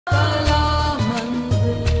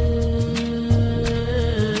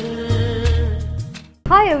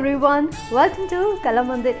everyone, welcome to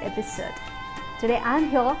Kalamandir episode. Today I am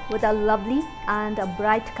here with a lovely and a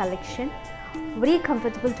bright collection, very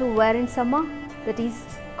comfortable to wear in summer, that is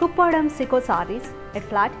Kuppam Sico Sarees at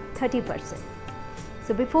flat 30%.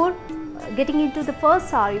 So before getting into the first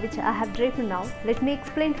saree which I have draped now, let me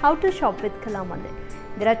explain how to shop with Kalamandir.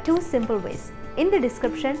 There are two simple ways. In the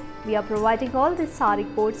description we are providing all the saree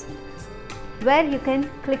codes where you can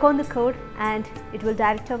click on the code and it will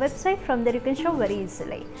direct your website. From there you can shop very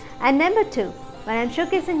easily. And number two, when I am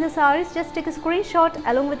showcasing the sarees, just take a screenshot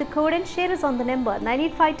along with the code and share us on the number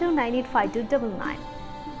 9852985299.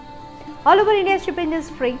 All over India shipping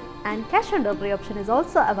is free and cash on delivery option is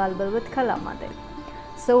also available with Kalamandir.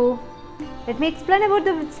 So let me explain about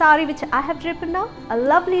the saree which I have draped now. A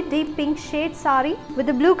lovely deep pink shade saree with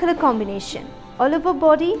a blue color combination. All over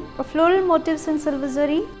body, a floral motifs in silver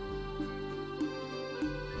zari.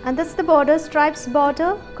 And that's the border, stripes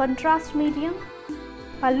border, contrast medium.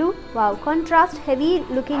 Pallu, wow, contrast heavy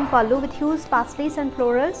looking pallu with hues, paisleys and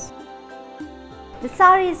florals. The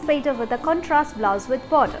saree is paired with a contrast blouse with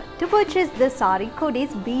border. To purchase this saree, code is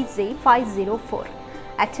BEIGE504.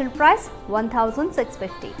 Actual price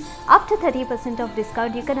 1,650. After 30% of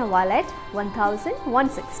discount, you can avail at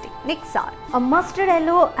 1,160. Next saree, a mustard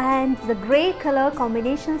yellow and the grey color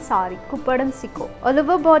combination saree, Kuppam Sico. All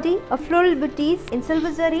over body, a floral BUTTIS in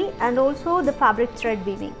silver zari and also the fabric thread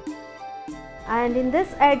weaving. And in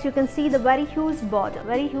this edge, you can see the very huge border,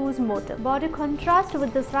 very huge motif. Border contrast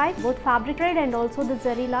with the side, both fabric thread and also the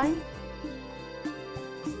zari line.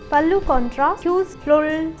 Pallu contrast, huge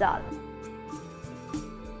floral jal.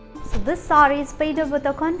 So this saree is paired with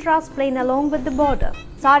a contrast plain along with the border.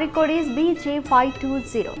 Saree code is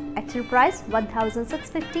BJ520. Actual price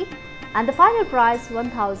 1,650 and the final price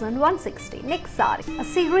 1,160. Next saree, a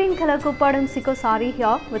sea green color Kuppam Sico Saree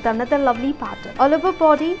here with another lovely pattern. All over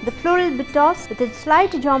body, the floral BUTTIS with a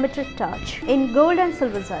slight geometric touch in gold and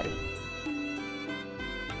silver zari.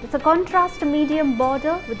 It's a contrast medium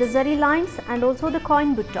border with the zari lines and also the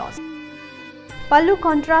coin BUTTIS. Pallu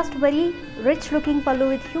contrast, very rich looking pallu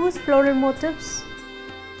with huge floral motifs.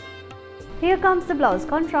 Here comes the blouse,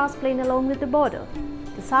 contrast plain along with the border.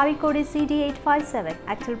 The saree code is CD857,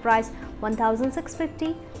 actual price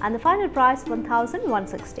 1,650 and the final price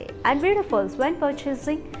 1,160. And beautifuls, when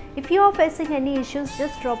purchasing, if you are facing any issues,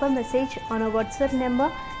 just drop a message on our WhatsApp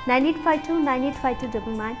number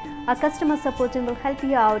 9852985299. Our customer support team will help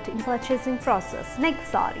you out in purchasing process. Next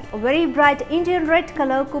saree, a very bright Indian red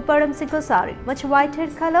color Kuppam Sico Saree, much whiter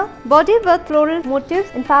color, body with floral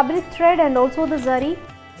motifs in fabric thread and also the zari.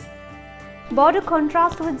 Border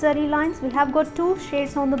contrast with zari lines. We have got two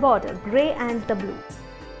shades on the border, grey and the blue.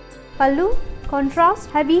 Pallu contrast,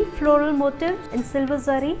 heavy floral motif in silver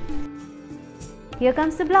zari. Here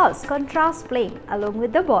comes the blouse, contrast plain along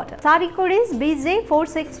with the border. Saree code is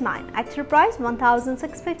BJ469. Actual price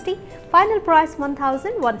 1,650. Final price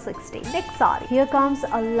 1,160. Next saree. Here comes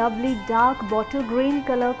a lovely dark bottle green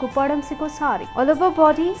color Kuppam Sico Saree. All over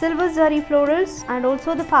body, silver zari florals and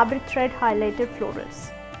also the fabric thread highlighted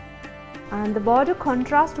florals. And the border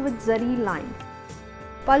contrast with zari line.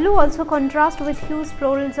 Pallu also contrast with huge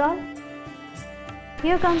florals are.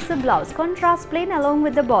 Here comes the blouse, contrast plain along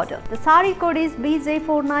with the border. The saree code is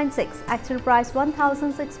BJ496, actual price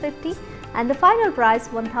 1,650 and the final price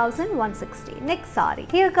 1,160. Next saree.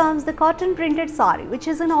 Here comes the cotton printed saree which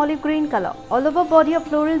is an olive green color. All over body of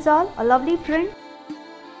florals are, a lovely print.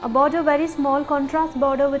 A border, very small contrast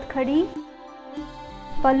border with khadi.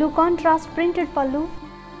 Pallu contrast printed pallu.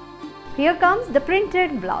 Here comes the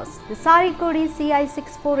printed blouse. The saree code is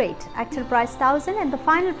CI648. Actual price 1,000 and the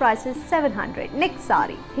final price is 700. Next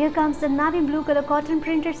saree. Here comes the navy blue color cotton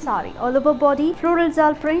printed saree. All over body, floral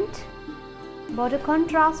zal print. Border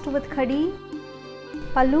contrast with khadi.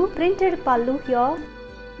 Pallu, printed pallu here.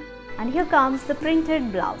 And here comes the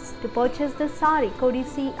printed blouse. To purchase this saree, code is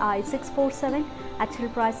CI647. Actual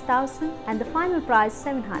price 1,000 and the final price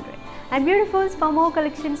 700. And beautifuls, for more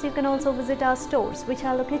collections you can also visit our stores which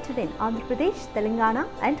are located in Andhra Pradesh, Telangana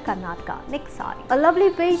and Karnataka. Next saree, a lovely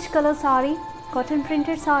beige color saree, cotton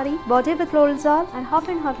printed saree, body with floral zal and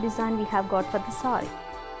half design we have got for the saree.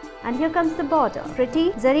 And here comes the border,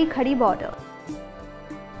 pretty zari khadi border.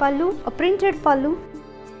 Pallu, a printed pallu.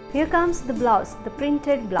 Here comes the blouse, the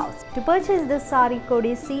printed blouse. To purchase this saree, code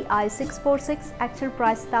is CI646, actual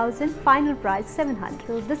price 1,000, final price 700.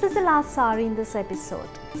 So this is the last saree in this episode.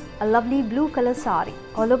 A lovely blue color saree.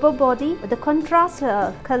 All over body with the contrast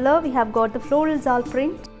color, we have got the floral zal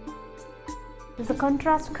print. There's a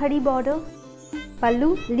contrast khadi border.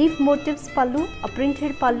 Pallu, leaf motifs pallu, a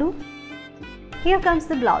printed pallu. Here comes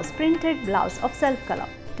the blouse, printed blouse of self color.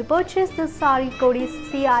 To purchase this saree, code is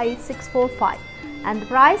CI645. and the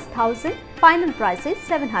price 1000. Final price is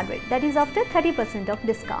 700. That is after 30% of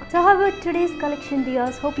discount. So how about today's collection,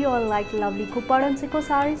 dears? Hope you all like lovely Kuppam Sico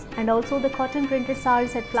sarees and also the cotton printed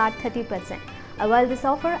sarees at flat 30%. Avail this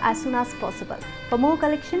offer as soon as possible. For more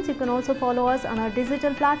collections, you can also follow us on our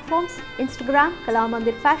digital platforms: Instagram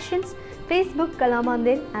Kalamandir Fashions, Facebook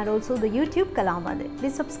Kalamandir, and also the YouTube Kalamandir.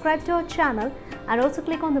 Please subscribe to our channel and also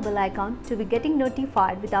click on the bell icon to be getting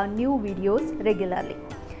notified with our new videos regularly.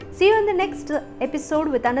 See you in the next episode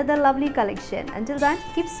with another lovely collection. Until then,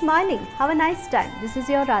 keep smiling. Have a nice time. This is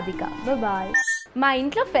your Radhika. Bye-bye. మా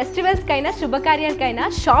ఇంట్లో festivals కైనా శుభకార్యాలకైనా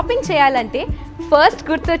shopping చేయాలంటే first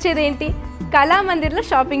గుర్తొచ్చేది ఏంటి? కళామందిర్లో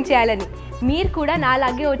shopping చేయాలని. మీరు కూడా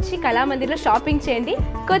నాలాగే వచ్చి కళామందిర్లో షాపింగ్ చేయండి,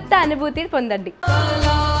 కొత్త అనుభూతిని పొందండి.